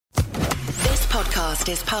podcast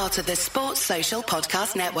is part of the Sports Social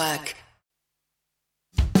Podcast Network.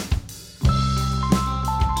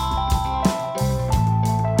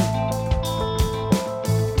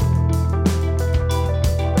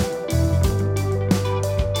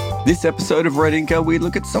 This episode of Red Inker, we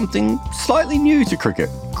look at something slightly new to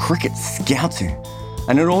cricket scouting.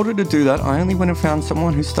 And in order to do that, I only went and found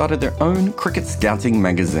someone who started their own cricket scouting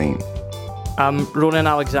magazine. I'm Ronan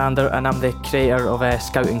Alexander and I'm the creator of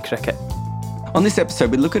Scouting Cricket. On this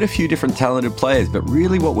episode, we look at a few different talented players, but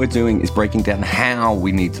really what we're doing is breaking down how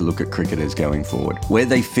we need to look at cricketers going forward, where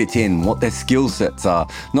they fit in, what their skill sets are,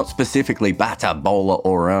 not specifically batter, bowler,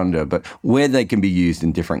 or rounder, but where they can be used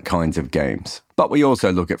in different kinds of games. But we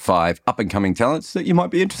also look at 5 up-and-coming talents that you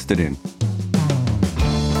might be interested in.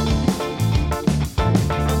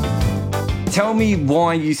 Tell me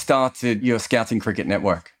why you started your Scouting Cricket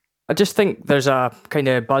Network. I just think there's a kind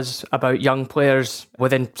of buzz about young players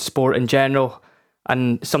within sport in general,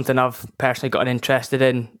 and something I've personally gotten interested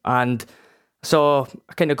in. And so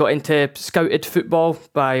I kind of got into Scouted Football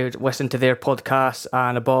by listening to their podcasts,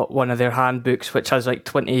 and I bought one of their handbooks, which has like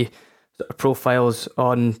 20 sort of profiles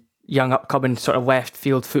on young upcoming sort of left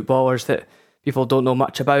field footballers that people don't know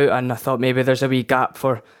much about. And I thought maybe there's a wee gap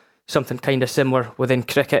for something kind of similar within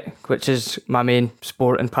cricket, which is my main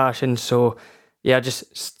sport and passion. So yeah, I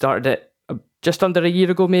just started it just under a year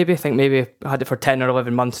ago, maybe. I think maybe I had it for 10 or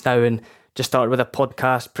 11 months now, and just started with a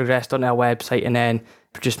podcast, progressed onto a website, and then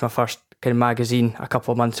produced my first kind of magazine a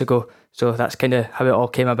couple of months ago. So that's kind of how it all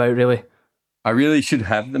came about, really. I really should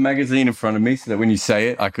have the magazine in front of me so that when you say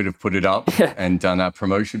it, I could have put it up and done a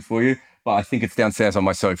promotion for you. But I think it's downstairs on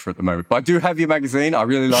my sofa at the moment. But I do have your magazine. I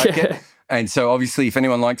really like it. And so obviously, if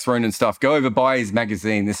anyone likes Ronan stuff, go over, buy his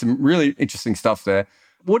magazine. There's some really interesting stuff there.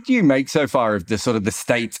 What do you make so far of the sort of the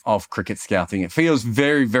state of cricket scouting? It feels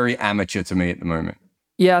very, very amateur to me at the moment.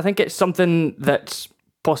 Yeah, I think it's something that's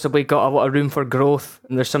possibly got a lot of room for growth.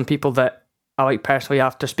 And there's some people that I like personally,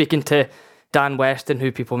 after speaking to Dan Weston,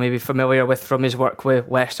 who people may be familiar with from his work with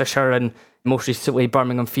Leicestershire and most recently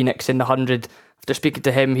Birmingham Phoenix in the 100. After speaking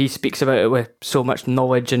to him, he speaks about it with so much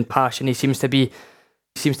knowledge and passion. He seems to be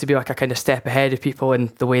like a kind of step ahead of people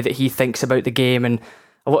in the way that he thinks about the game, and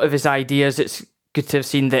a lot of his ideas, it's good to have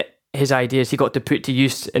seen that his ideas he got to put to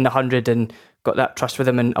use in the 100 and got that trust with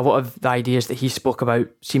him, and a lot of the ideas that he spoke about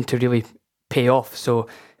seem to really pay off. So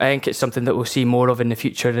I think it's something that we'll see more of in the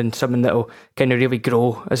future, and something that will kind of really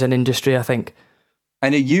grow as an industry, I think.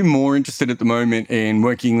 And are you more interested at the moment in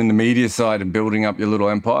working in the media side and building up your little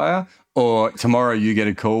empire? Or tomorrow you get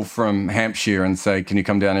a call from Hampshire and say, can you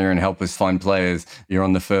come down here and help us find players? You're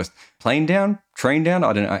on the first train down?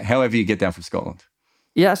 I don't know, however you get down from Scotland.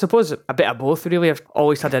 Yeah, I suppose a bit of both, really. I've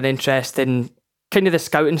always had an interest in kind of the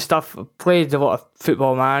scouting stuff. I played a lot of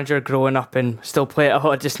Football Manager growing up and still play it a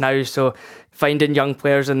lot just now. So finding young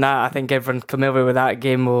players in that, I think everyone familiar with that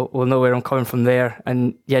game will know where I'm coming from there.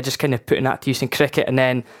 And yeah, just kind of putting that to use in cricket. And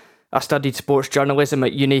then I studied sports journalism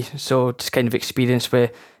at uni, so just kind of experience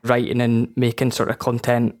with writing and making sort of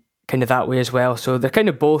content kind of that way as well. So they're kind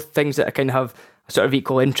of both things that I kind of have a sort of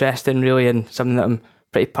equal interest in, really, and something that I'm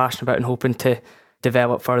pretty passionate about and hoping to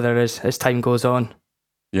develop further as time goes on.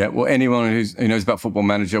 Yeah, well, anyone who knows about Football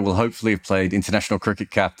Manager will hopefully have played International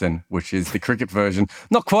Cricket Captain, which is the cricket version.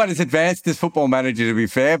 Not quite as advanced as Football Manager, to be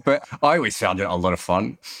fair, but I always found it a lot of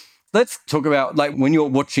fun. Let's talk about, like, when you're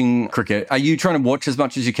watching cricket, are you trying to watch as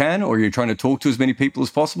much as you can, or are you trying to talk to as many people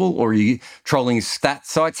as possible, or are you trolling stat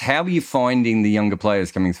sites? How are you finding the younger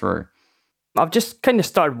players coming through? I've just kind of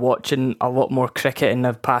started watching a lot more cricket in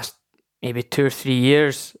the past maybe 2 or 3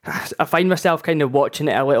 years. I find myself kind of watching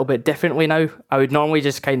it a little bit differently now. I would normally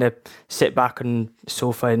just kind of sit back on the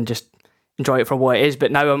sofa and just enjoy it for what it is,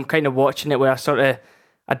 but now I'm kind of watching it with a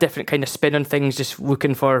different kind of spin on things, just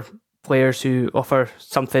looking for players who offer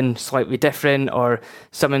something slightly different, or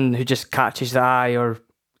someone who just catches the eye, or,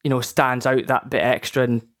 you know, stands out that bit extra,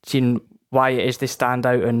 and seeing why it is they stand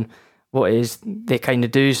out and what it is they kind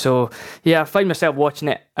of do. So yeah, I find myself watching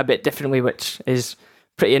it a bit differently, which is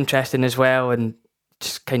pretty interesting as well, and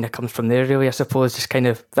just kind of comes from there, really, I suppose. Just kind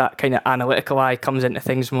of that kind of analytical eye comes into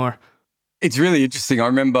things more. It's really interesting. I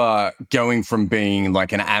remember going from being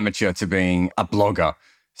like an amateur to being a blogger.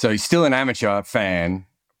 So still an amateur fan,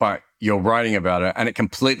 but you're writing about it, and it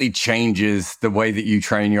completely changes the way that you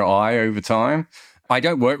train your eye over time. I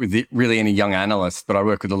don't work with really any young analysts, but I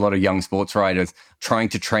work with a lot of young sports writers, trying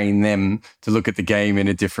to train them to look at the game in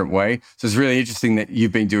a different way. So it's really interesting that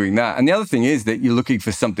you've been doing that. And the other thing is that you're looking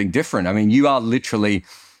for something different. I mean, you are literally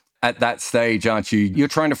at that stage, aren't you? You're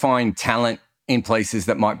trying to find talent in places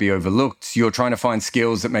that might be overlooked. You're trying to find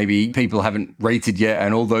skills that maybe people haven't rated yet,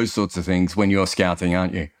 and all those sorts of things when you're scouting,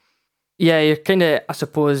 aren't you? Yeah, you're kind of, I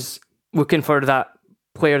suppose, looking for that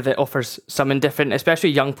player that offers something different,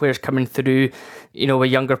 especially young players coming through,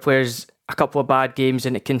 with younger players, a couple of bad games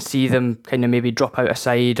and it can see them kind of maybe drop out of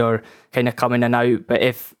side or kind of come in and out. But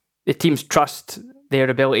if the teams trust their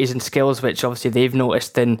abilities and skills, which obviously they've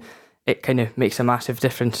noticed, then it kind of makes a massive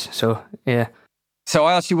difference. So, yeah. So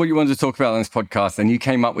I asked you what you wanted to talk about on this podcast, and you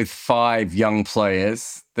came up with 5 young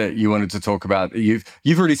players that you wanted to talk about. You've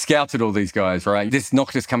already scouted all these guys, right? This is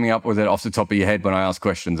not just coming up with it off the top of your head when I ask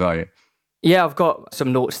questions, are you? Yeah, I've got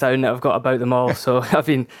some notes down that I've got about them all, so I've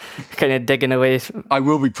been kind of digging away. I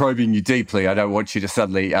will be probing you deeply. I don't want you to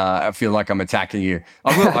suddenly feel like I'm attacking you.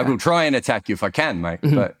 I will try and attack you if I can, mate,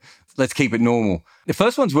 but let's keep it normal. The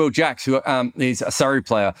first one's Will Jacks, who is a Surrey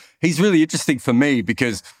player. He's really interesting for me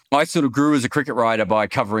because I sort of grew as a cricket writer by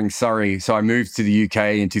covering Surrey. So I moved to the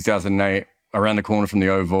UK in 2008, around the corner from the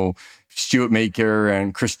Oval. Stuart Meeker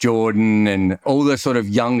and Chris Jordan and all the sort of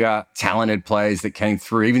younger, talented players that came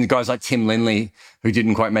through, even guys like Tim Lindley, who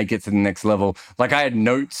didn't quite make it to the next level. Like, I had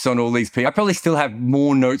notes on all these people. I probably still have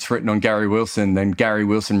more notes written on Gary Wilson than Gary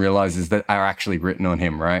Wilson realizes that are actually written on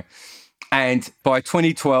him, right? And by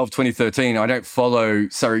 2012, 2013, I don't follow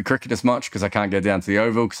Surrey cricket as much because I can't get down to the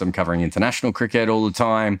Oval because I'm covering international cricket all the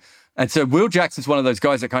time. And so Will Jackson's one of those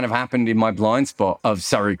guys that kind of happened in my blind spot of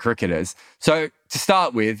Surrey cricketers. So to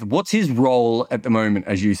start with, what's his role at the moment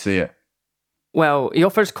as you see it? Well, he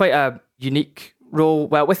offers quite a unique role.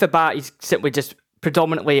 Well, with the bat, he's simply just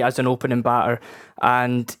predominantly as an opening batter,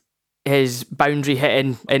 and his boundary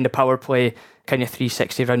hitting in the power play, kind of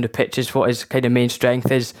 360 around the pitch, is what his kind of main strength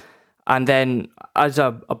is. And then as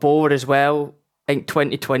a bowler as well, I think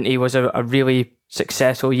 2020 was a really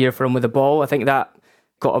successful year for him with the ball. I think that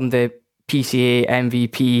got him the PCA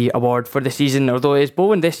MVP award for the season, although his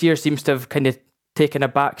bowling this year seems to have kind of taken a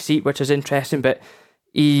back seat, which is interesting. But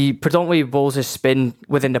he predominantly bowls his spin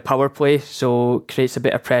within the power play, so creates a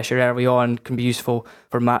bit of pressure early on, can be useful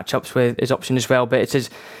for matchups with his option as well. But it's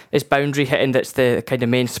his boundary hitting that's the kind of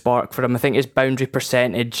main spark for him. I think his boundary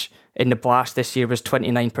percentage in the Blast this year was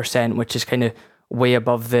 29%, which is kind of way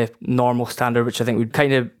above the normal standard, which I think would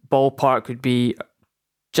kind of ballpark would be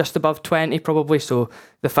just above 20 probably. So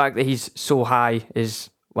the fact that he's so high is,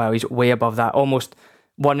 well, he's way above that. Almost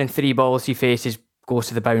 1 in 3 balls he faces goes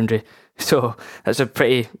to the boundary. So that's a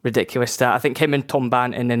pretty ridiculous stat. I think him and Tom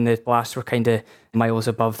Banton in the Blast were kind of miles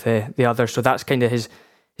above the others. So that's kind of his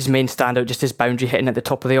main standout, just his boundary hitting at the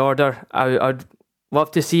top of the order. I'd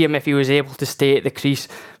love to see him if he was able to stay at the crease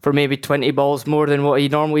for maybe 20 balls more than what he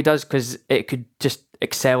normally does, because it could just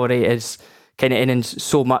accelerate his kind of innings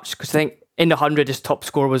so much. Because I think in the 100, his top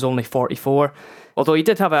score was only 44. Although he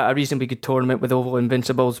did have a reasonably good tournament with Oval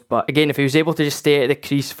Invincibles. But again, if he was able to just stay at the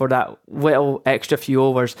crease for that little extra few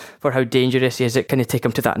overs for how dangerous he is, it kind of take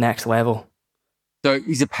him to that next level. So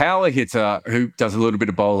he's a power hitter who does a little bit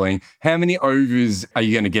of bowling. How many overs are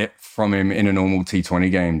you going to get from him in a normal T20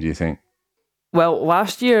 game, do you think? Well,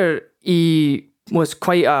 last year he was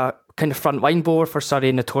quite a kind of frontline bowler for Surrey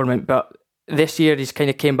in the tournament, but this year he's kind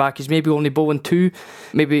of came back. He's maybe only bowling 2.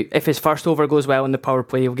 Maybe if his first over goes well in the power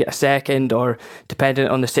play, he'll get a second, or depending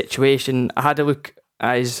on the situation. I had a look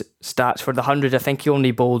at his stats for the 100. I think he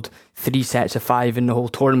only bowled 3 sets of 5 in the whole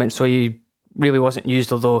tournament, so he really wasn't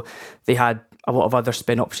used, although they had a lot of other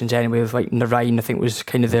spin options anyway, with like Narayan, I think was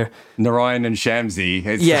kind of their... Narayan and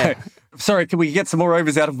Shamsi. Yeah. Sorry, can we get some more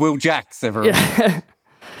overs out of Will Jacks, everyone? Yeah.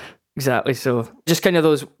 Exactly, so just kind of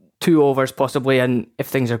those 2 overs possibly, and if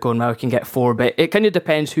things are going well, he can get 4. But it kind of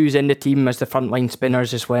depends who's in the team as the frontline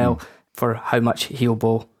spinners as well, for how much he'll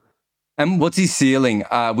bowl. And what's his ceiling?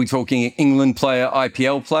 Are we talking England player,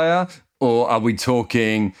 IPL player, or are we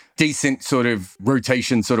talking decent sort of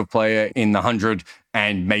rotation sort of player in the 100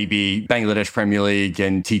 and maybe Bangladesh Premier League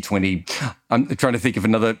and T20? I'm trying to think of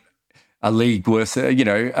a league worse,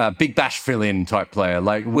 Big Bash fill-in type player.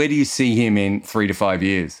 Like, where do you see him in 3 to 5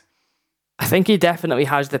 years? I think he definitely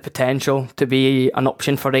has the potential to be an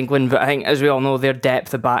option for England, but I think, as we all know, their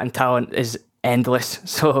depth of batting talent is endless,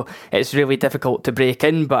 so it's really difficult to break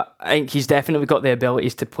in. But I think he's definitely got the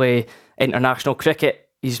abilities to play international cricket.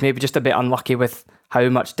 He's maybe just a bit unlucky with how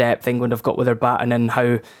much depth England have got with their batting and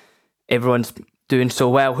how everyone's doing so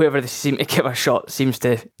well. Whoever they seem to give a shot seems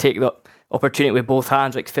to take the opportunity with both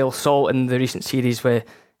hands, like Phil Salt in the recent series with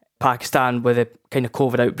Pakistan with a kind of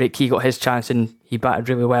COVID outbreak. He got his chance and he batted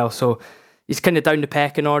really well. So he's kind of down the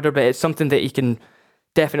pecking order, but it's something that he can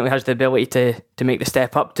definitely has the ability to make the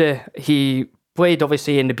step up to. He played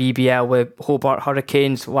obviously in the BBL with Hobart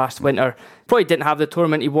Hurricanes last winter. Probably didn't have the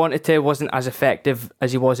tournament he wanted to, wasn't as effective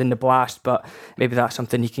as he was in the Blast, but maybe that's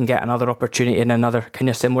something he can get another opportunity in another kind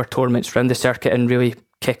of similar tournaments around the circuit and really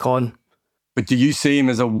kick on. But do you see him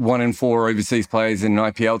as a 1 in 4 overseas players in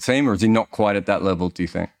an IPL team, or is he not quite at that level, do you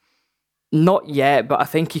think? Not yet, but I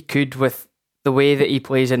think he could, with the way that he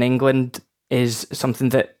plays in England, is something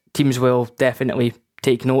that teams will definitely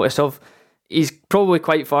take notice of. He's probably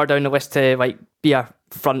quite far down the list to like be a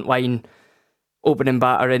frontline opening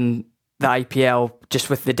batter in the IPL, just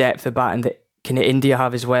with the depth of batting that kind of India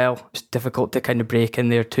have as well. It's difficult to kind of break in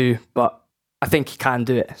there too, but I think he can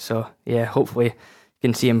do it. So yeah, hopefully you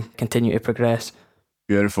can see him continue to progress.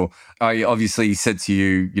 Beautiful. I obviously said to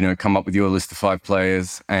you, come up with your list of 5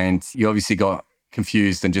 players, and you obviously got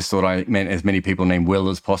confused and just thought I meant as many people named Will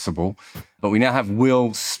as possible. But we now have Will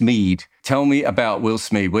Smeed. Tell me about Will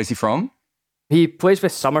Smeed. Where's he from? He plays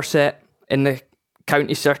with Somerset in the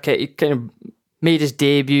county circuit. He kind of made his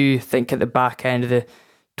debut, I think, at the back end of the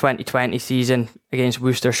 2020 season against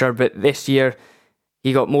Worcestershire, but this year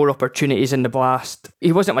he got more opportunities in the Blast.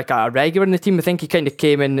 He wasn't like a regular in the team. I think he kind of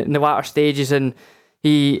came in the latter stages and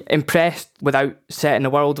he impressed without setting the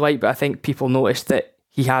world light, but I think people noticed that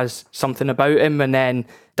he has something about him, and then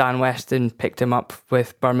Dan Weston picked him up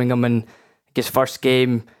with Birmingham, and his first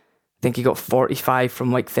game, I think he got 45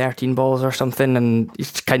 from like 13 balls or something, and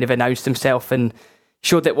he's kind of announced himself and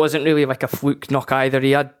showed that it wasn't really like a fluke knock either.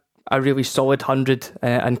 He had a really solid 100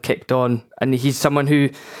 and kicked on, and he's someone who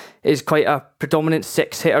is quite a predominant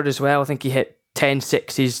 6 hitter as well. I think he hit 10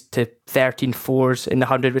 sixes to 13 fours in the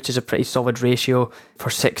 100, which is a pretty solid ratio for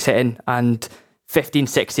 6 hitting, and 15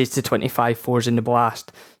 sixes to 25 fours in the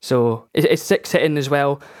Blast. So it's 6 hitting as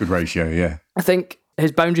well. Good ratio, yeah. I think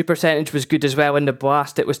his boundary percentage was good as well. In the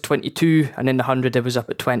Blast it was 22, and in the 100 it was up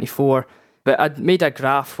at 24. But I'd made a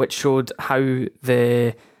graph which showed how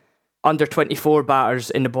the under 24 batters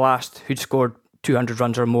in the Blast who'd scored 200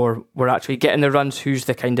 runs or more were actually getting the runs, who's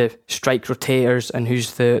the kind of strike rotators and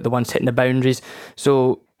who's the ones hitting the boundaries.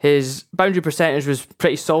 So his boundary percentage was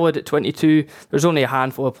pretty solid at 22. There's only a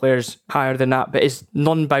handful of players higher than that, but his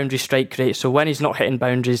non-boundary strike rate, so when he's not hitting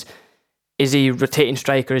boundaries, is he rotating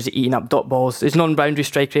strike or is he eating up dot balls? His non-boundary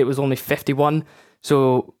strike rate was only 51,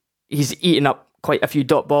 so he's eating up quite a few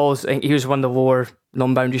dot balls. I think he was one of the lower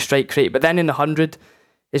non-boundary strike rate. But then in the 100,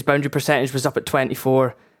 his boundary percentage was up at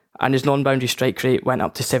 24, and his non-boundary strike rate went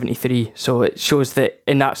up to 73. So it shows that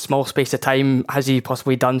in that small space of time, has he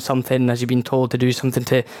possibly done something? Has he been told to do something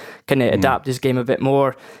to kind of adapt his game a bit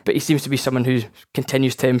more? But he seems to be someone who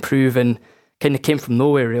continues to improve and kind of came from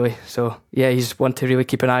nowhere, really. So yeah, he's one to really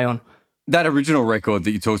keep an eye on. That original record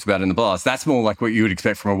that you talked about in the Blast, that's more like what you would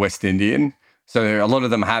expect from a West Indian. So a lot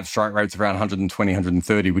of them have strike rates around 120,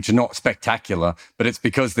 130, which are not spectacular, but it's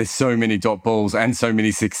because there's so many dot balls and so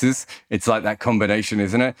many sixes. It's like that combination,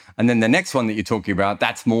 isn't it? And then the next one that you're talking about,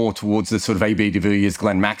 that's more towards the sort of AB de Villiers,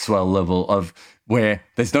 Glenn Maxwell level of where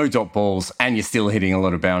there's no dot balls and you're still hitting a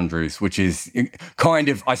lot of boundaries, which is kind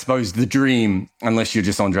of, I suppose, the dream, unless you're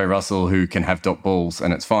just Andre Russell who can have dot balls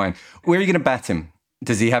and it's fine. Where are you going to bat him?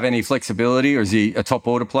 Does he have any flexibility, or is he a top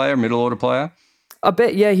order player, middle order player? A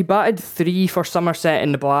bit, yeah. He batted 3 for Somerset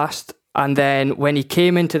in the Blast, and then when he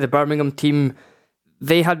came into the Birmingham team,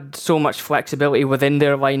 they had so much flexibility within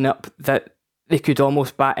their lineup that they could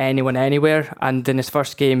almost bat anyone anywhere. And in his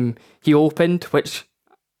first game, he opened, which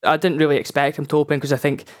I didn't really expect him to open because I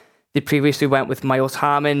think they previously went with Miles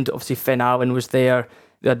Hammond. Obviously, Finn Allen was there.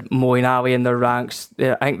 They had Moeen Ali in their ranks.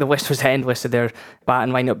 I think the list was endless of their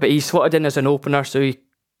batting lineup, but he slotted in as an opener, so he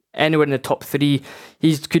anywhere in the top 3.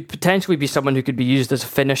 He could potentially be someone who could be used as a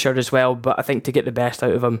finisher as well, but I think to get the best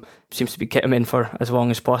out of him, seems to be get him in for as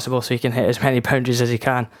long as possible so he can hit as many boundaries as he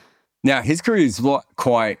can. Now, his career is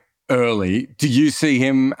quite early. Do you see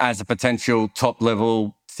him as a potential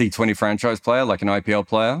top-level T20 franchise player, like an IPL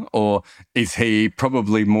player, or is he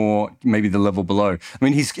probably more maybe the level below? I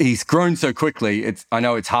mean, he's grown so quickly. I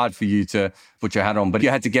know it's hard for you to put your hat on, but you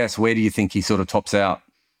had to guess, where do you think he sort of tops out?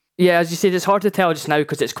 Yeah, as you said, it's hard to tell just now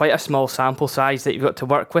because it's quite a small sample size that you've got to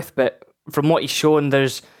work with. But from what he's shown,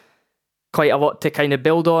 there's quite a lot to kind of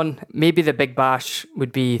build on. Maybe the Big Bash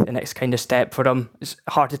would be the next kind of step for him. It's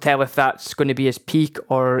hard to tell if that's going to be his peak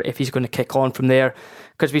or if he's going to kick on from there.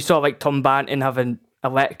 Because we saw like Tom Banton have an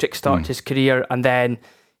electric start to his career, and then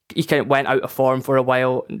he kind of went out of form for a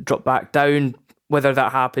while and dropped back down. Whether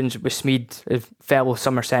that happens with Smeed, a fellow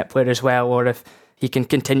Somerset player as well, or if he can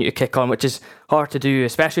continue to kick on, which is hard to do,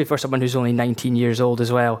 especially for someone who's only 19 years old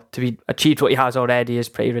as well. To be achieved what he has already is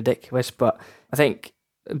pretty ridiculous. But I think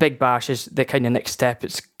Big Bash is the kind of next step.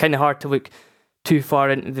 It's kind of hard to look too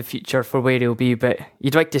far into the future for where he'll be, but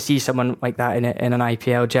you'd like to see someone like that in an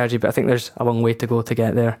IPL jersey, but I think there's a long way to go to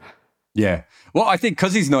get there. Yeah. Well, I think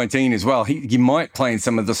because he's 19 as well, he might play in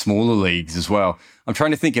some of the smaller leagues as well. I'm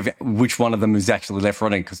trying to think of which one of them is actually left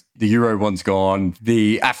running because the Euro one's gone.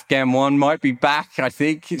 The Afghan one might be back, I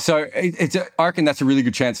think. So I reckon that's a really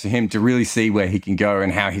good chance for him to really see where he can go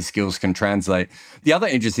and how his skills can translate. The other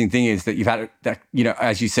interesting thing is that you've had,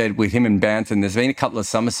 as you said, with him and Banton, there's been a couple of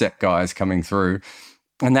Somerset guys coming through,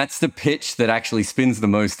 and that's the pitch that actually spins the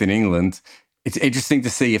most in England. It's interesting to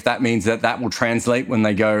see if that means that will translate when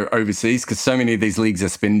they go overseas, because so many of these leagues are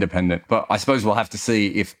spin dependent. But I suppose we'll have to see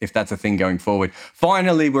if that's a thing going forward.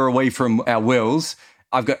 Finally, we're away from our wills.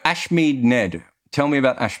 I've got Ashmead Ned. Tell me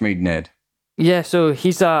about Ashmead Ned. Yeah, so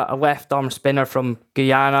he's a left-arm spinner from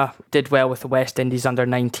Guyana. Did well with the West Indies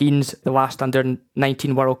under-19s, the last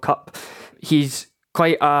under-19 World Cup. He's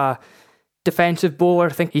quite a defensive bowler. I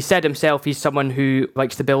think he said himself he's someone who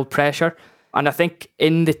likes to build pressure. And I think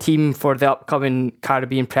in the team for the upcoming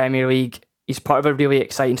Caribbean Premier League, he's part of a really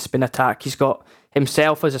exciting spin attack. He's got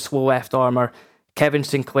himself as a slow left armer, Kevin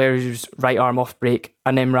Sinclair, who's right arm off break,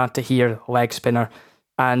 and Imran Tahir, leg spinner.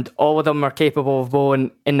 And all of them are capable of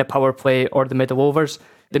bowling in the power play or the middle overs.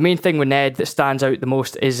 The main thing with Ned that stands out the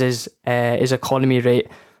most is his economy rate.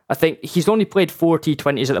 I think he's only played 4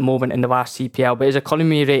 T20s at the moment in the last CPL, but his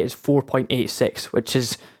economy rate is 4.86, which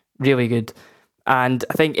is really good. And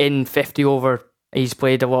I think in 50 over, he's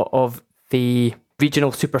played a lot of the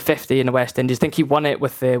regional Super 50 in the West Indies. I think he won it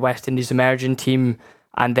with the West Indies emerging team,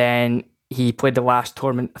 and then he played the last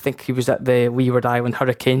tournament. I think he was at the Leeward Island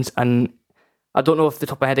Hurricanes, and I don't know off the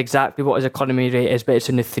top of my head exactly what his economy rate is, but it's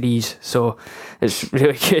in the 3s, so it's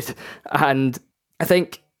really good. And I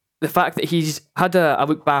think the fact that he's had a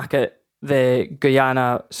look back at the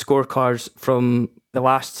Guyana scorecards from the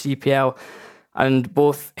last CPL, and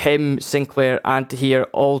both him, Sinclair and Tahir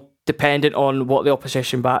all dependent on what the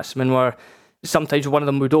opposition batsmen were. Sometimes one of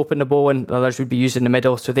them would open the bowl and the others would be used in the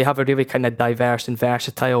middle, so they have a really kind of diverse and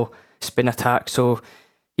versatile spin attack. So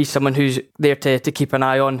he's someone who's there to keep an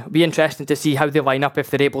eye on. It'll be interesting to see how they line up, if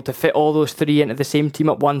they're able to fit all those 3 into the same team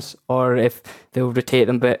at once, or if they'll rotate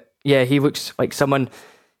them. But yeah, he looks like someone.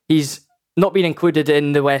 He's not been included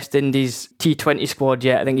in the West Indies T20 squad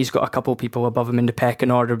yet. I think he's got a couple of people above him in the pecking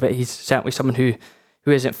order, but he's certainly someone who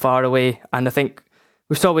isn't far away. And I think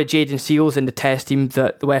we saw with Jayden Seales in the test team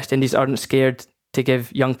that the West Indies aren't scared to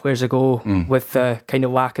give young players a go with the kind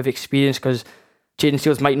of lack of experience, because Jayden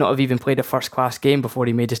Seales might not have even played a first-class game before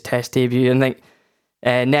he made his test debut. And I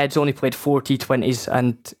think Ned's only played 4 T20s,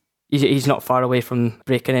 and he's not far away from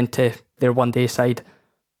breaking into their one-day side.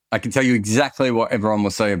 I can tell you exactly what everyone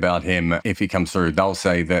will say about him if he comes through. They'll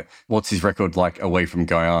say that, what's his record like away from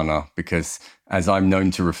Guyana? Because as I'm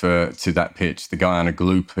known to refer to that pitch, the Guyana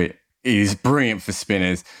glue pit is brilliant for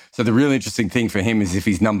spinners. So the really interesting thing for him is if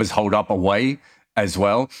his numbers hold up away as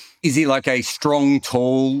well. Is he like a strong,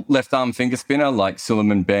 tall left-arm finger spinner like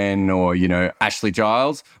Suleiman Ben or, Ashley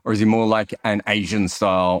Giles? Or is he more like an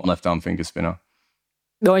Asian-style left-arm finger spinner?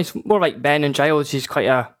 No, he's more like Ben and Giles. He's quite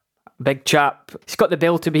a big chap. He's got the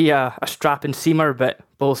bill to be a strapping seamer, but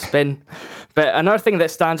both spin. But another thing that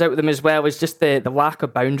stands out with him as well is just the lack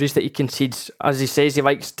of boundaries that he concedes. As he says, he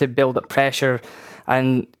likes to build up pressure,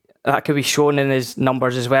 and that could be shown in his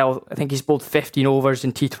numbers as well. I think he's bowled 15 overs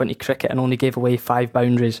in T20 cricket and only gave away 5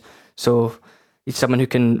 boundaries. So he's someone who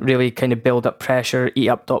can really kind of build up pressure, eat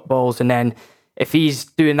up dot balls, and then if he's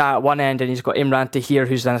doing that at one end and he's got Imran Tahir,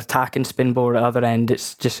 who's an attacking spin bowler at the other end,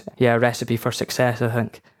 it's just a recipe for success, I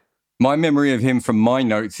think. My memory of him from my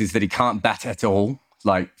notes is that he can't bat at all,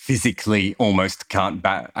 like physically almost can't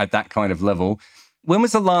bat at that kind of level. When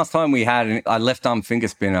was the last time we had a left-arm finger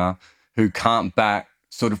spinner who can't bat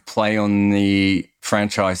sort of play on the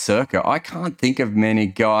franchise circuit? I can't think of many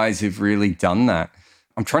guys who've really done that.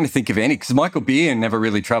 I'm trying to think of any, because Michael Beer never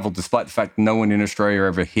really travelled, despite the fact no one in Australia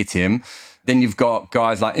ever hit him. Then you've got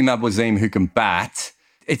guys like Imad Wasim who can bat.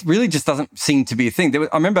 It really just doesn't seem to be a thing.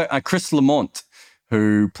 I remember Chris Lamont,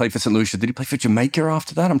 who played for St. Lucia. Did he play for Jamaica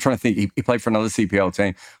after that? I'm trying to think. He played for another CPL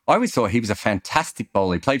team. I always thought he was a fantastic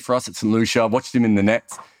bowler. He played for us at St. Lucia. I watched him in the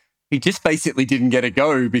nets. He just basically didn't get a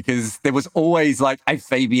go because there was always like a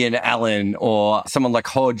Fabian Allen or someone like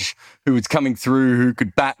Hodge who was coming through who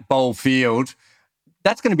could bat, bowl, field.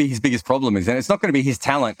 That's going to be his biggest problem, isn't it? It's not going to be his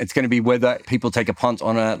talent. It's going to be whether people take a punt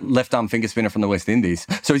on a left-arm finger spinner from the West Indies.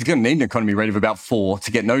 So he's going to need an economy rate of about 4 to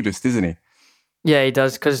get noticed, isn't he? Yeah, he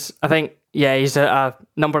does, because I think, he's a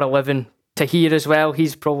number 11. Tahir as well,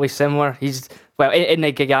 he's probably similar. He's, in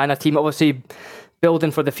the Guyana team, obviously building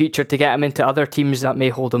for the future to get him into other teams that may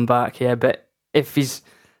hold him back, but if he's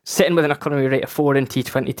sitting with an economy rate of 4 in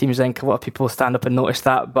T20 teams. I think a lot of people stand up and notice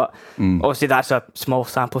that, but obviously that's a small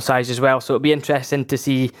sample size as well. So it'll be interesting to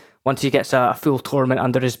see once he gets a full tournament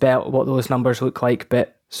under his belt what those numbers look like.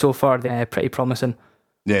 But so far, they're pretty promising.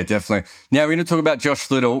 Yeah, definitely. Now we're going to talk about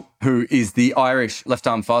Josh Little, who is the Irish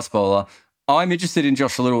left-arm fast bowler. I'm interested in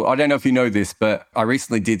Josh Little. I don't know if you know this, but I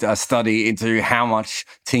recently did a study into how much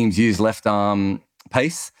teams use left-arm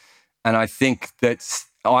pace. And I think that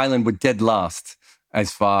Ireland were dead last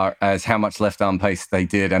as far as how much left-arm pace they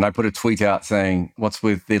did. And I put a tweet out saying, what's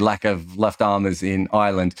with the lack of left-armers in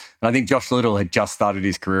Ireland? And I think Josh Little had just started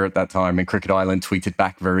his career at that time, and Cricket Ireland tweeted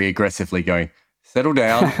back very aggressively going, settle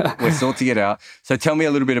down, we're sorting it out. So tell me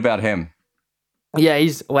a little bit about him. Yeah,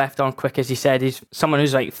 he's left arm quick, as he said. He's someone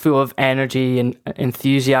who's like full of energy and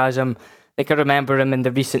enthusiasm. I can remember him in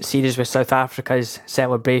the recent series with South Africa's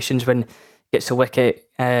celebrations when he gets a wicket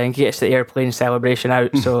and he gets the airplane celebration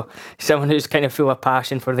out. So someone who's kind of full of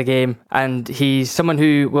passion for the game. And he's someone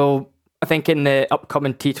who will, I think in the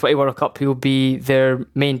upcoming T20 World Cup, he will be their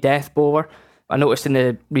main death bowler. I noticed in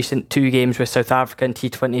the recent 2 games with South Africa in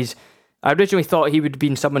T20s, I originally thought he would have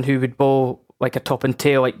been someone who would bowl like a top and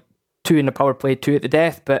tail, like 2 in the power play, 2 at the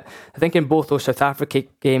death. But I think in both those South Africa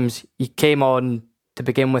games, he came on to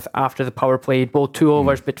begin with after the power play. He'd bowl 2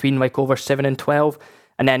 overs between like over 7 and 12,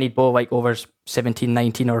 and then he'd bowl like overs 17,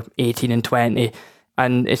 19 or 18 and 20.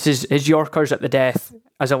 And it's his Yorkers at the death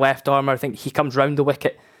as a left armer. I think he comes round the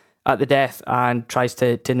wicket at the death and tries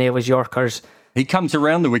to nail his Yorkers. He comes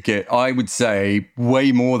around the wicket, I would say,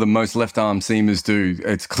 way more than most left-arm seamers do.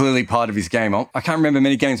 It's clearly part of his game. I can't remember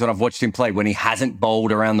many games when I've watched him play when he hasn't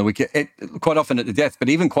bowled around the wicket, quite often at the death, but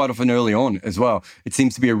even quite often early on as well. It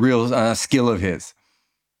seems to be a real skill of his.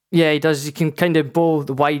 Yeah, he does. He can kind of bowl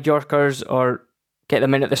the wide Yorkers or get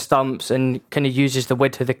them in at the stumps, and kind of uses the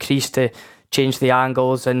width of the crease to change the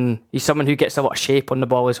angles, and he's someone who gets a lot of shape on the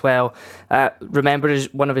ball as well. Remember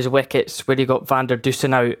one of his wickets where he got Van der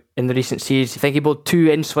Dusen out in the recent series. I think he bowled 2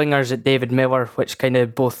 in-swingers at David Miller, which kind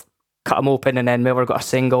of both cut him open, and then Miller got a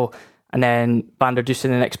single, and then Van der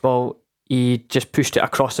Dusen the next ball, he just pushed it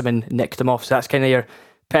across him and nicked him off. So that's kind of your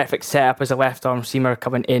perfect setup as a left-arm seamer,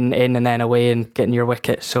 coming in and then away and getting your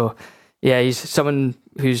wicket. So yeah, he's someone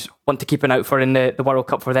who's one to keep an eye out for in the World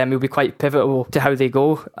Cup for them. He'll be quite pivotal to how they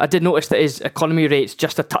go. I did notice that his economy rate's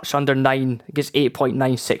just a touch under 9. It gets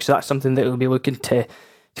 8.96, so that's something that he'll be looking to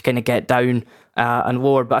kind of get down and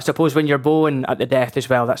lower. But I suppose when you're bowling at the death as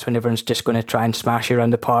well, that's when everyone's just going to try and smash you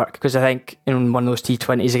around the park. Because I think in one of those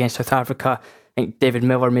T20s against South Africa, I think David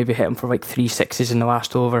Miller maybe hit him for like 3 sixes in the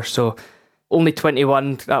last over. So only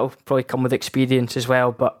 21, that'll probably come with experience as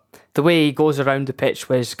well. But the way he goes around the pitch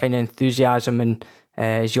with his kind of enthusiasm and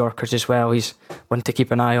his Yorkers as well, he's one to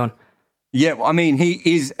keep an eye on. Yeah, I mean,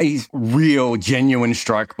 he's real, genuine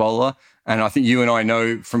strike bowler. And I think you and I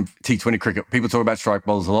know from T20 cricket, people talk about strike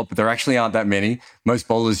bowlers a lot, but there actually aren't that many. Most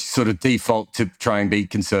bowlers sort of default to try and be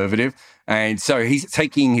conservative. And so he's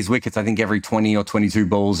taking his wickets, I think, every 20 or 22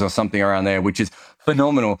 balls or something around there, which is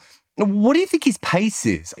phenomenal. What do you think his pace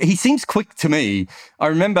is? He seems quick to me. I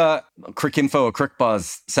remember Cricinfo or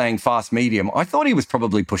CricBuzz saying fast medium. I thought he was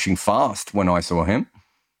probably pushing fast when I saw him.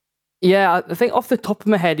 Yeah, I think off the top of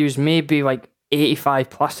my head, he was maybe like 85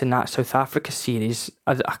 plus in that South Africa series.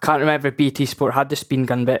 I can't remember if BT Sport had the spin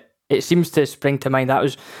gun, but it seems to spring to mind that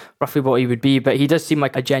was roughly what he would be. But he does seem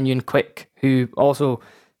like a genuine quick who also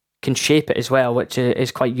can shape it as well, which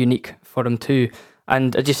is quite unique for him too.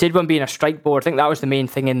 And as you said, when being a strike bowler, I think that was the main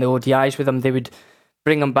thing in the ODIs with him. They would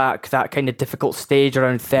bring him back that kind of difficult stage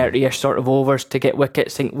around 30-ish sort of overs to get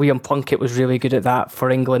wickets. I think Liam Plunkett was really good at that for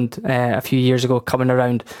England a few years ago, coming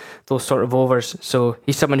around those sort of overs. So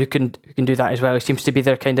he's someone who can do that as well. He seems to be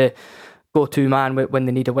their kind of go-to man when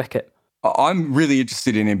they need a wicket. I'm really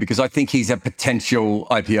interested in him because I think he's a potential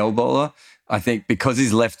IPL bowler. I think because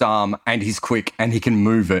he's left arm and he's quick and he can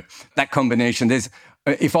move it, that combination,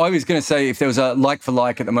 if I was going to say if there was a like for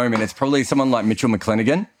like at the moment, it's probably someone like Mitchell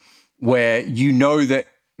McClenaghan, where you know that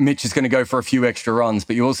Mitch is going to go for a few extra runs,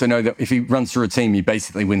 but you also know that if he runs through a team, he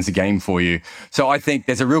basically wins the game for you. So I think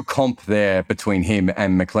there's a real comp there between him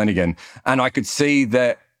and McClenaghan. And I could see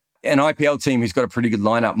that an IPL team who's got a pretty good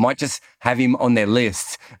lineup might just have him on their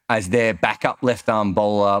list as their backup left-arm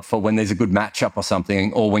bowler for when there's a good matchup or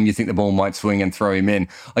something, or when you think the ball might swing and throw him in.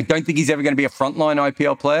 I don't think he's ever going to be a frontline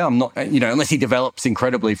IPL player. I'm not, unless he develops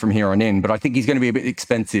incredibly from here on in, but I think he's going to be a bit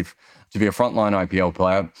expensive to be a frontline IPL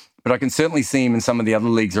player. But I can certainly see him in some of the other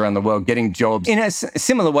leagues around the world getting jobs. In a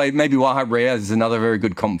similar way, maybe Wahab Riaz is another very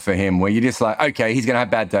good comp for him, where you're just like, okay, he's going to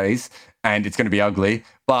have bad days and it's going to be ugly,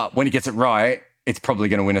 but when he gets it right, it's probably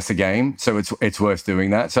going to win us a game. So it's worth doing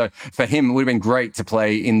that. So for him, it would have been great to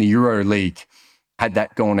play in the Euro League, had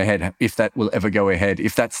that gone ahead, if that will ever go ahead,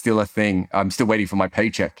 if that's still a thing. I'm still waiting for my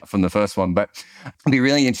paycheck from the first one, but it'll be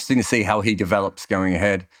really interesting to see how he develops going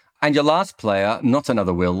ahead. And your last player, not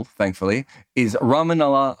another Will, thankfully, is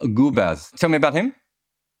Rahmanullah Gurbaz. Tell me about him.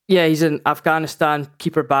 Yeah, he's an Afghanistan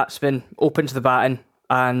keeper batsman, opens the batting,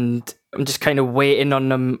 and I'm just kind of waiting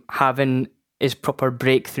on him having his proper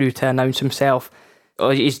breakthrough to announce himself.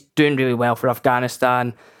 He's doing really well for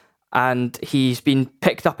Afghanistan, and he's been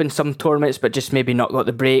picked up in some tournaments, but just maybe not got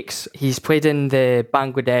the breaks. He's played in the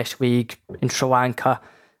Bangladesh League, in Sri Lanka,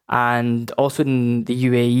 and also in the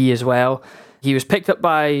UAE as well. He was picked up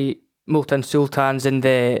by Multan Sultans in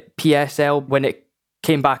the PSL when it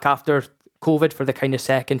came back after COVID for the kind of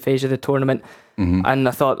second phase of the tournament. And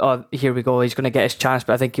I thought, oh, here we go, he's going to get his chance,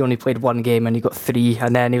 but I think he only played one game and he got 3,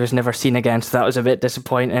 and then he was never seen again, so that was a bit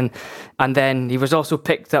disappointing. And then he was also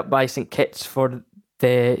picked up by St Kitts for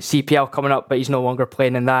the CPL coming up, but he's no longer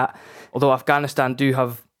playing in that. Although Afghanistan do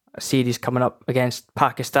have a series coming up against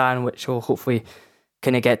Pakistan, which will hopefully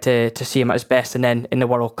kind of get to see him at his best, and then in the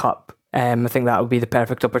World Cup, I think that would be the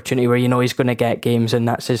perfect opportunity where he's going to get games, and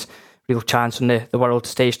that's his real chance on the world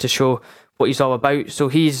stage to show what he's all about. So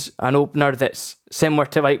he's an opener that's similar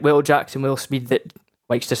to like Will Jackson, Will Smeed, that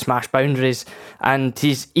likes to smash boundaries, and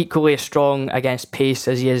he's equally as strong against pace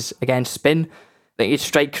as he is against spin. I think his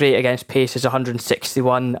strike rate against pace is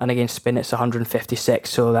 161 and against spin it's 156,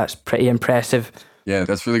 so that's pretty impressive. Yeah,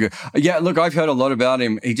 that's really good. Yeah, look, I've heard a lot about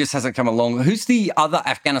him. He just hasn't come along. Who's the other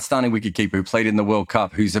Afghanistani wicketkeeper who played in the World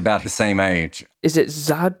Cup who's about his same age? Is it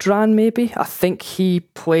Zadran, maybe? I think he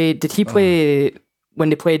played... Did he play when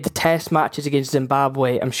they played the test matches against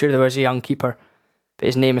Zimbabwe? I'm sure there was a young keeper, but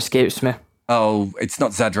his name escapes me. Oh, it's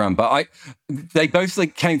not Zadran, but they both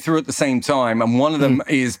came through at the same time, and one of them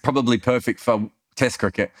is probably perfect for Test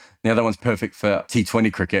cricket. The other one's perfect for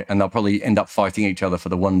T20 cricket, and they'll probably end up fighting each other for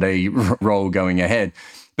the one-day role going ahead.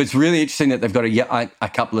 But it's really interesting that they've got a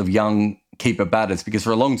couple of young keeper batters, because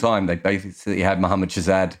for a long time they basically had Mohammad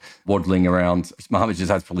Shahzad waddling around. Mohammad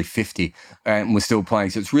Shahzad's probably 50 and was still playing.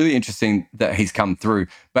 So it's really interesting that he's come through.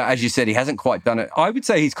 But as you said, he hasn't quite done it. I would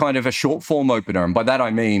say he's kind of a short form opener. And by that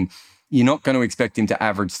I mean, you're not going to expect him to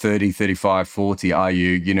average 30, 35, 40, are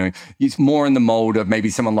you? It's more in the mold of maybe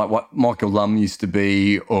someone like what Michael Lum used to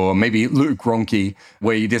be, or maybe Luke Ronchi,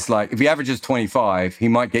 where you just if he averages 25, he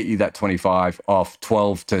might get you that 25 off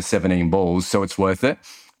 12 to 17 balls, so it's worth it.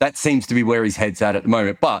 That seems to be where his head's at the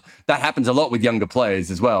moment. But that happens a lot with younger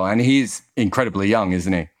players as well. And he's incredibly young,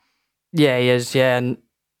 isn't he? Yeah, he is, yeah. And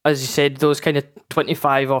as you said, those kind of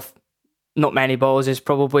 25 off not many balls is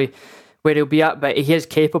probably where he'll be at, but he is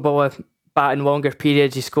capable of batting longer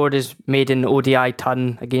periods. He scored his maiden ODI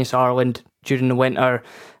ton against Ireland during the winter.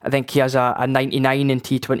 I think he has a 99 in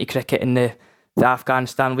T20 cricket in the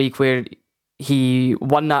Afghanistan League, where he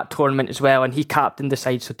won that tournament as well, and he captained the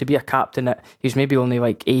side. So to be a captain he was maybe only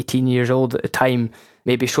 18 years old at the time,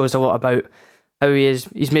 maybe shows a lot about how he is.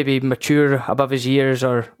 He's maybe mature above his years,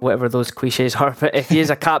 or whatever those cliches are. But if he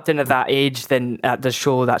is a captain at that age, then that does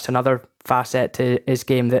show that's another facet to his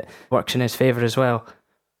game that works in his favour as well.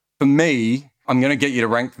 For me, I'm going to get you to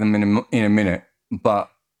rank them in a minute,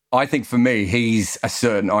 but I think for me, he's a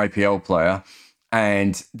certain IPL player.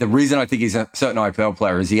 And the reason I think he's a certain IPL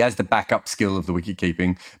player is he has the backup skill of the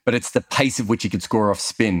wicket-keeping, but it's the pace of which he can score off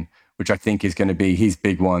spin, which I think is going to be his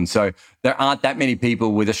big one. So there aren't that many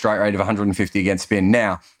people with a strike rate of 150 against spin.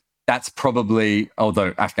 Now, that's probably,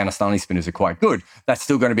 although Afghanistani spinners are quite good, that's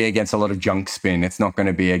still going to be against a lot of junk spin. It's not going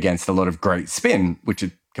to be against a lot of great spin, which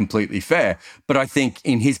is completely fair. But I think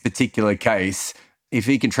in his particular case, if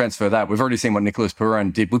he can transfer that, we've already seen what Nicholas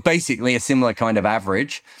Pooran did with basically a similar kind of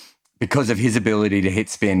average. Because of his ability to hit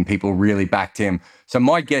spin, people really backed him. So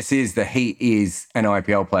my guess is that he is an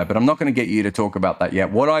IPL player, but I'm not going to get you to talk about that yet.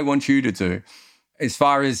 What I want you to do, as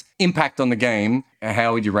far as impact on the game,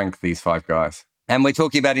 how would you rank these 5 guys? And we're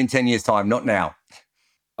talking about in 10 years' time, not now.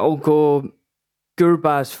 I'll go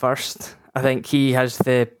Gurbaz first. I think he has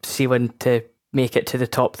the ceiling to make it to the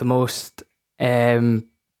top the most. I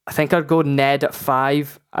think I'd go Ned at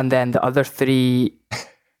 5, and then the other 3...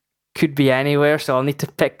 could be anywhere, so I'll need to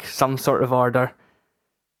pick some sort of order.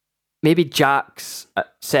 Maybe Jax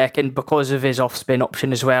at 2nd because of his off-spin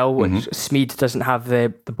option as well, which Smeed doesn't have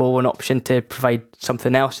the bowling option to provide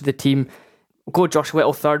something else to the team. We'll go Josh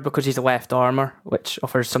Whittle 3rd because he's a left armour, which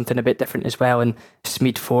offers something a bit different as well, and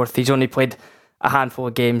Smeed 4th. He's only played a handful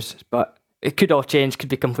of games, but it could all change, could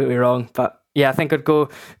be completely wrong. But yeah, I think I'd go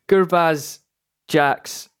Gurbaz,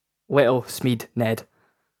 Jax, Whittle, Smeed, Ned.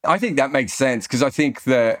 I think that makes sense, because I think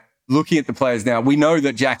that looking at the players now, we know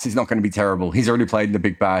that Jax is not going to be terrible. He's already played in the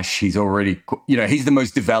Big Bash. He's already, he's the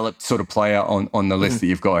most developed sort of player on the list that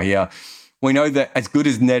you've got here. we know that as good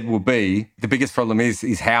as Ned will be, the biggest problem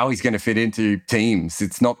is how he's going to fit into teams.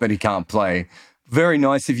 It's not that he can't play. Very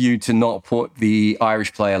nice of you to not put the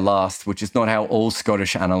Irish player last, which is not how all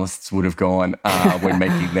Scottish analysts would have gone when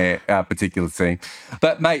making their particular team.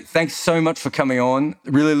 But, mate, thanks so much for coming on.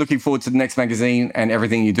 Really looking forward to the next magazine and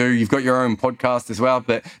everything you do. You've got your own podcast as well.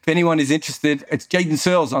 But if anyone is interested, it's Jayden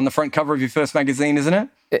Searles on the front cover of your first magazine, isn't it?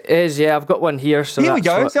 It is, yeah. I've got one here. So here we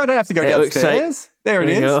go. So I don't have to go downstairs. There it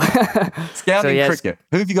is. Scouting cricket.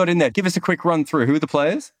 Who have you got in there? Give us a quick run through. Who are the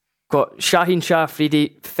players? Got Shaheen Shah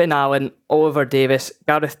Afridi, Finn Allen, Oliver Davis,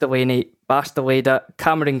 Gareth Delaney, Bas Deleda,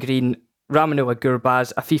 Cameron Green, Ramanula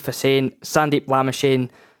Gurbaz, Afif Hussain, Sandeep Lamashane,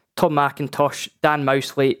 Tom McIntosh, Dan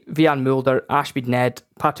Mousley, Vian Mulder, Ashmead Ned,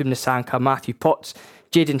 Patum Nisanka, Matthew Potts,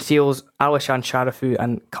 Jayden Searles, Alishan Sharafu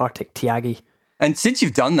and Kartik Tyagi. And since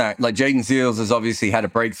you've done that, like Jayden Searles has obviously had a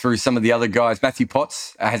breakthrough. Some of the other guys, Matthew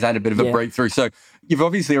Potts has had a bit of a breakthrough. So you've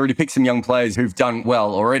obviously already picked some young players who've done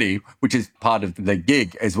well already, which is part of the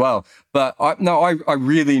gig as well. But I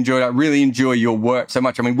really enjoyed it. I really enjoy your work so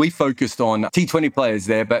much. I mean, we focused on T20 players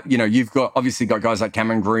there, but, you know, you've obviously got guys like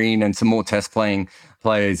Cameron Green and some more test playing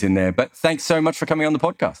players in there. But thanks so much for coming on the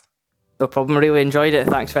podcast. No problem. Really enjoyed it.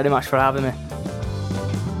 Thanks very much for having me.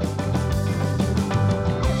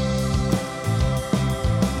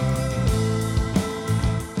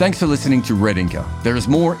 Thanks for listening to Red Inker. There is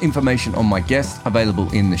more information on my guests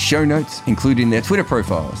available in the show notes, including their Twitter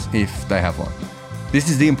profiles, if they have one. This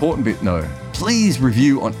is the important bit, though. Please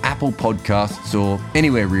review on Apple Podcasts or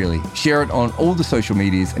anywhere really. Share it on all the social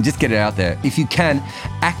medias and just get it out there. If you can,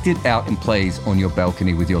 act it out in plays on your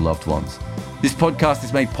balcony with your loved ones. This podcast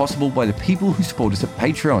is made possible by the people who support us at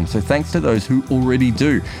Patreon, so thanks to those who already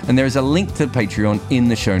do. And there is a link to Patreon in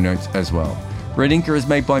the show notes as well. Red Inker is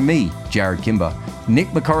made by me, Jared Kimber. Nick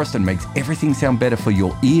McCorriston makes everything sound better for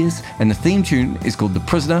your ears, and the theme tune is called The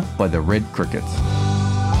Prisoner by the Red Crickets.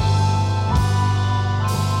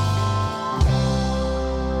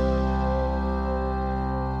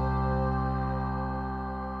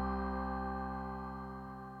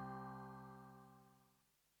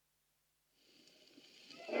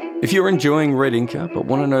 If you're enjoying Red Inker but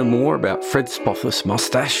want to know more about Fred Spofford's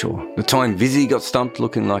moustache or the time Vizzy got stumped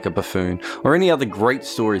looking like a buffoon or any other great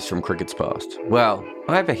stories from cricket's past, well,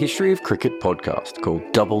 I have a history of cricket podcast called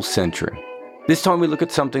Double Century. This time we look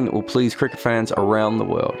at something that will please cricket fans around the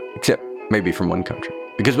world, except maybe from one country,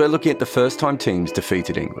 because we're looking at the first time teams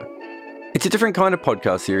defeated England. It's a different kind of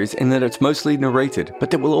podcast series in that it's mostly narrated,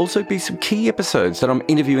 but there will also be some key episodes that I'm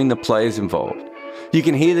interviewing the players involved. You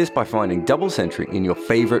can hear this by finding Double Century in your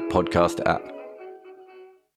favourite podcast app.